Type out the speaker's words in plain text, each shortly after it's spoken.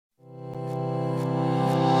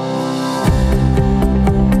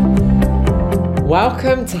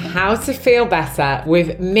Welcome to How to Feel Better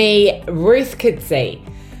with me, Ruth Kudzi.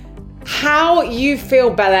 How you feel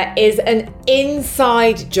better is an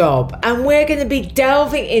inside job, and we're going to be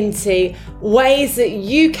delving into ways that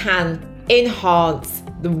you can enhance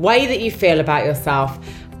the way that you feel about yourself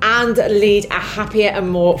and lead a happier and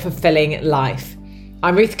more fulfilling life.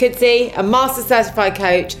 I'm Ruth Kudzi, a Master Certified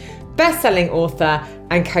Coach, best-selling author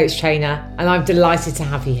and coach trainer, and I'm delighted to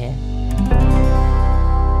have you here.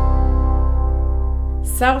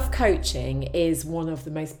 Self-coaching is one of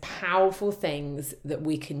the most powerful things that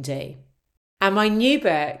we can do. And my new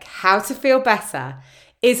book, How to Feel Better,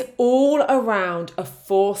 is all around a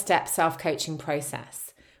 4-step self-coaching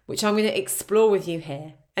process, which I'm going to explore with you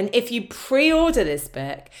here. And if you pre-order this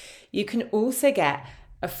book, you can also get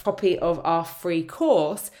a copy of our free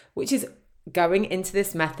course, which is going into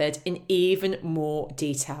this method in even more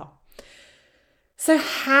detail. So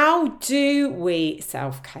how do we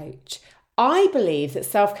self-coach? I believe that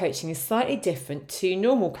self-coaching is slightly different to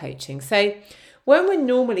normal coaching. So when we're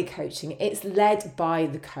normally coaching, it's led by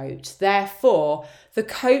the coach. Therefore, the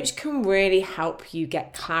coach can really help you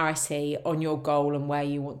get clarity on your goal and where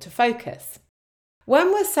you want to focus.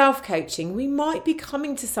 When we're self-coaching, we might be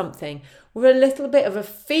coming to something with a little bit of a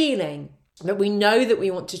feeling that we know that we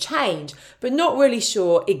want to change, but not really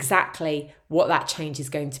sure exactly what that change is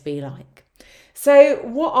going to be like. So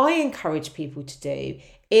what I encourage people to do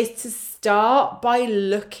is to start by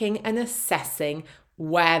looking and assessing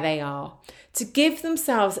where they are, to give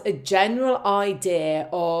themselves a general idea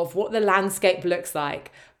of what the landscape looks like,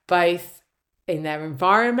 both in their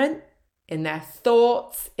environment, in their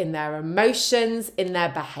thoughts, in their emotions, in their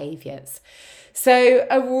behaviours. So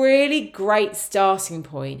a really great starting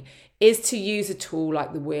point is to use a tool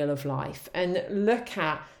like the Wheel of Life and look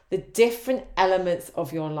at the different elements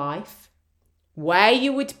of your life, where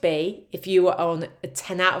you would be if you were on a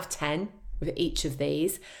 10 out of 10 with each of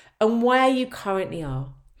these, and where you currently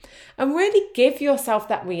are. And really give yourself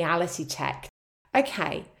that reality check.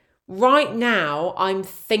 Okay, right now I'm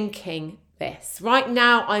thinking this. Right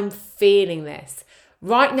now I'm feeling this.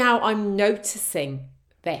 Right now I'm noticing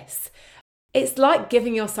this. It's like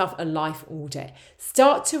giving yourself a life audit.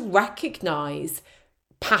 Start to recognize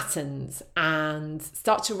patterns and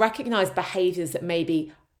start to recognize behaviors that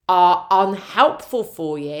maybe are unhelpful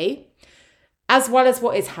for you, as well as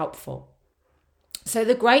what is helpful. So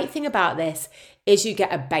the great thing about this is you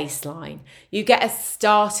get a baseline, you get a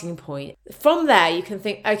starting point. From there, you can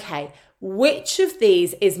think, okay, which of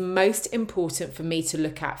these is most important for me to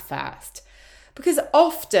look at first? Because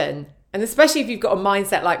often, and especially if you've got a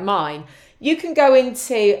mindset like mine, you can go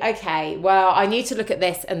into, okay, well, I need to look at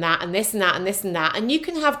this and that and this and that and this and that, and you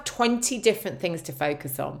can have 20 different things to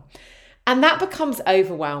focus on. And that becomes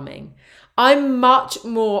overwhelming. I'm much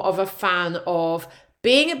more of a fan of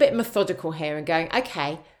being a bit methodical here and going,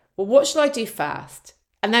 okay, well, what should I do first?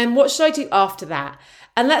 And then what should I do after that?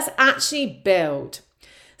 And let's actually build.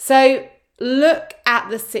 So look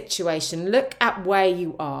at the situation, look at where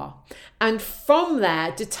you are. And from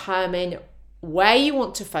there, determine where you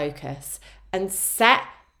want to focus and set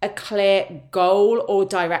a clear goal or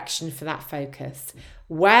direction for that focus.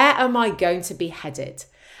 Where am I going to be headed?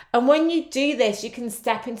 And when you do this, you can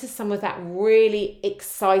step into some of that really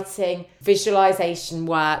exciting visualization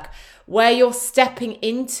work where you're stepping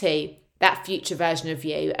into that future version of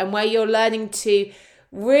you and where you're learning to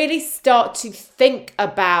really start to think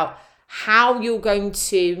about how you're going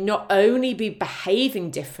to not only be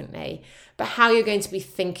behaving differently, but how you're going to be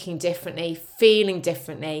thinking differently, feeling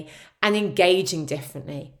differently, and engaging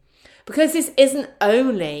differently. Because this isn't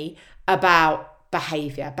only about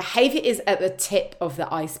behavior. Behavior is at the tip of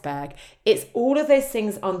the iceberg. It's all of those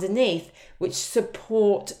things underneath which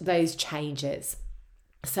support those changes.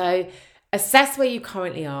 So assess where you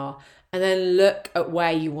currently are and then look at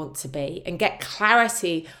where you want to be and get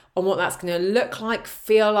clarity on what that's going to look like,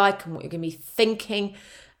 feel like, and what you're going to be thinking,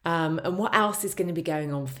 and what else is going to be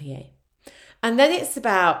going on for you. And then it's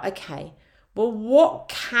about, okay, well, what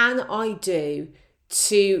can I do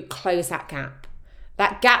to close that gap?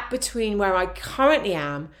 That gap between where I currently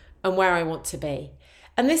am and where I want to be.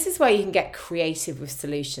 And this is where you can get creative with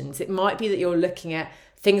solutions. It might be that you're looking at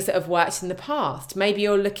things that have worked in the past. Maybe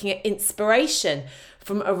you're looking at inspiration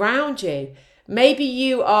from around you. Maybe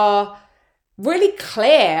you are really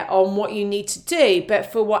clear on what you need to do,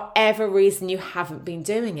 but for whatever reason you haven't been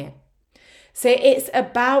doing it. So it's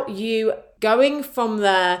about you going from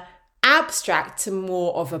the abstract to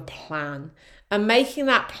more of a plan and making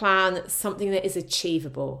that plan something that is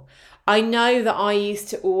achievable. I know that I used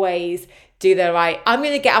to always do the right, I'm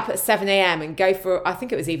going to get up at 7 a.m. and go for, I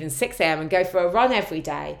think it was even 6 a.m. and go for a run every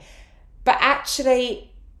day. But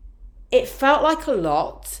actually, it felt like a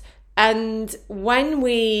lot. And when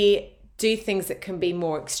we do things that can be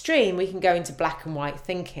more extreme, we can go into black and white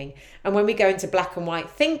thinking. And when we go into black and white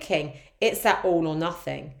thinking, it's that all or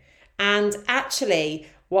nothing. And actually,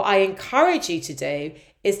 what I encourage you to do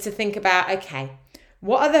is to think about, okay,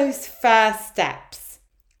 what are those first steps?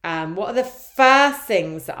 What are the first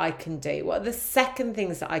things that I can do? What are the second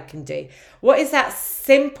things that I can do? What is that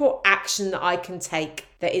simple action that I can take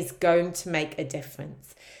that is going to make a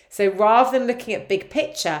difference? So rather than looking at big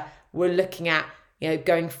picture, we're looking at,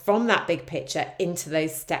 going from that big picture into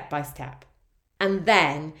those step by step. And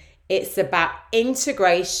then it's about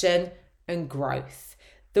integration and growth.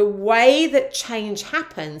 The way that change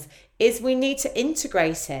happens is we need to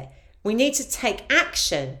integrate it. We need to take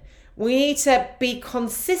action. We need to be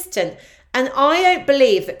consistent. And I don't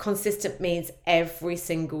believe that consistent means every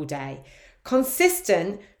single day.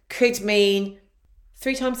 Consistent could mean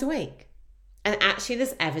 3 times a week. And actually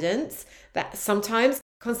there's evidence that sometimes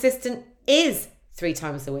consistent is 3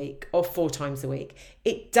 times a week or 4 times a week.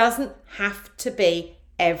 It doesn't have to be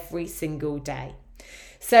every single day.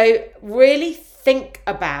 So really think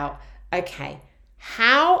about, okay,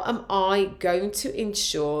 how am I going to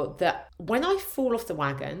ensure that when I fall off the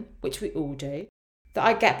wagon, which we all do, that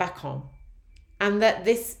I get back on, and that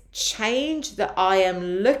this change that I am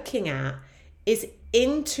looking at is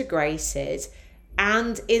integrated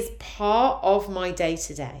and is part of my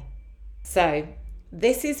day-to-day. So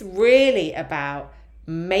this is really about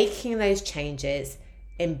making those changes,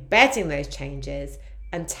 embedding those changes,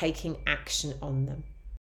 and taking action on them.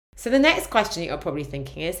 So the next question you're probably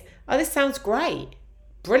thinking is, oh, this sounds great.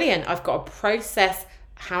 Brilliant. I've got a process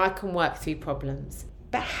how I can work through problems.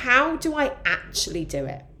 But how do I actually do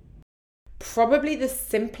it? Probably the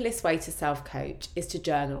simplest way to self-coach is to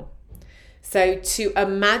journal. So to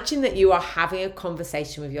imagine that you are having a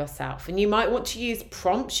conversation with yourself, and you might want to use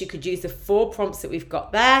prompts. You could use the 4 prompts that we've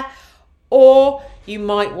got there, or you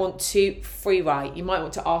might want to free write. You might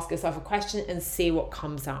want to ask yourself a question and see what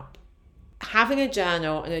comes up. Having a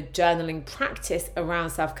journal and a journaling practice around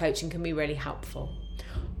self-coaching can be really helpful.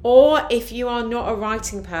 Or if you are not a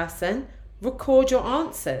writing person, record your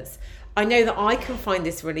answers. I know that I can find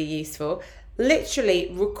this really useful, literally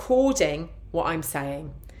recording what I'm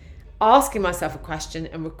saying, asking myself a question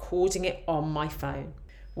and recording it on my phone.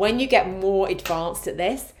 When you get more advanced at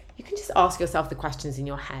this, you can just ask yourself the questions in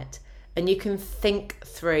your head and you can think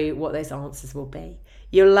through what those answers will be.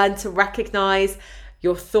 You'll learn to recognize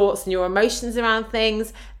your thoughts and your emotions around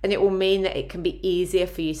things, and it will mean that it can be easier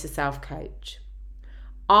for you to self-coach.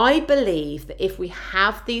 I believe that if we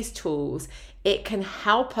have these tools, it can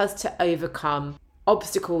help us to overcome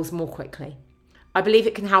obstacles more quickly. I believe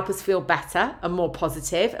it can help us feel better and more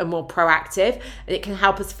positive and more proactive, and it can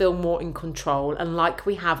help us feel more in control and like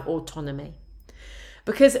we have autonomy.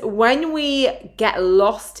 Because when we get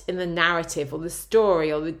lost in the narrative or the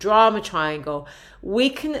story or the drama triangle, we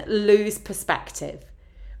can lose perspective.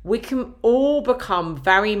 We can all become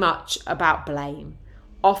very much about blame.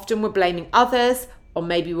 Often we're blaming others, or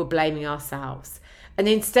maybe we're blaming ourselves. And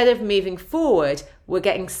instead of moving forward, we're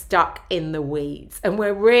getting stuck in the weeds. And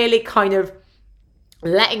we're really kind of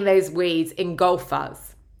letting those weeds engulf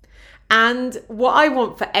us. And what I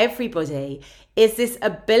want for everybody is this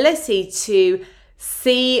ability to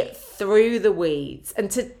see through the weeds and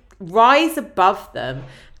to rise above them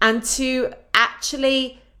and to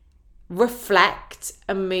actually reflect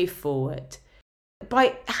and move forward.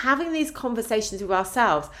 By having these conversations with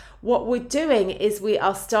ourselves, what we're doing is we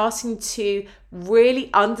are starting to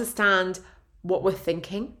really understand what we're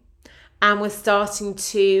thinking, and we're starting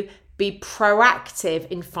to be proactive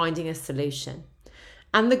in finding a solution.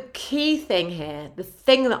 And the key thing here, the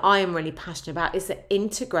thing that I am really passionate about, is the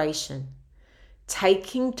integration.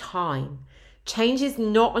 Taking time. Change is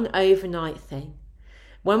not an overnight thing.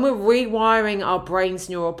 When we're rewiring our brain's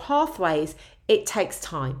neural pathways, it takes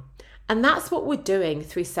time. And that's what we're doing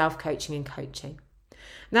through self-coaching and coaching.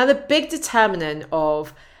 Now, the big determinant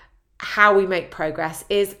of how we make progress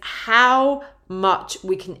is how much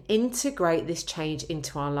we can integrate this change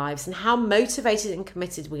into our lives and how motivated and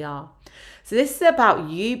committed we are. So this is about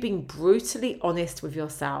you being brutally honest with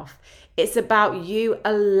yourself. It's about you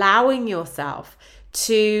allowing yourself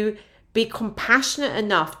to be compassionate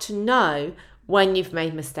enough to know when you've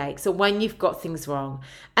made mistakes or when you've got things wrong.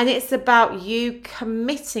 And it's about you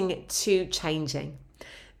committing to changing.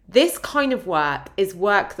 This kind of work is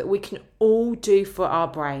work that we can all do for our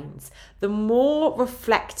brains. The more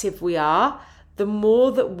reflective we are, the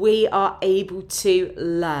more that we are able to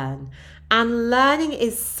learn. And learning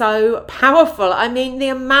is so powerful. I mean, the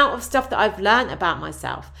amount of stuff that I've learned about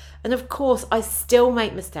myself. And of course, I still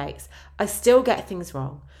make mistakes. I still get things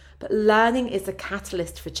wrong. but learning is a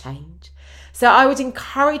catalyst for change. So I would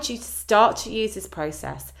encourage you to start to use this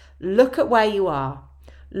process. Look at where you are,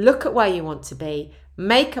 look at where you want to be,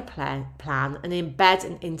 make a plan and embed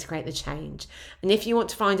and integrate the change. And if you want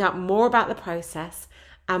to find out more about the process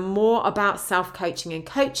and more about self-coaching and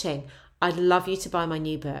coaching, I'd love you to buy my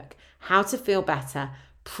new book, How to Feel Better.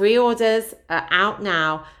 Pre-orders are out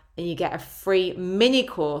now and you get a free mini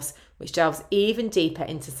course which delves even deeper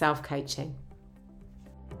into self-coaching.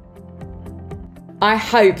 I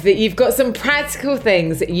hope that you've got some practical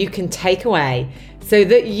things that you can take away so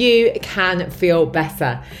that you can feel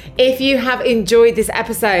better. If you have enjoyed this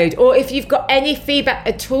episode or if you've got any feedback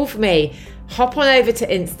at all for me, hop on over to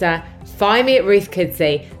Insta, find me at Ruth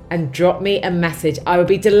Kudzi and drop me a message. I would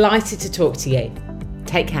be delighted to talk to you.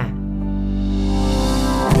 Take care.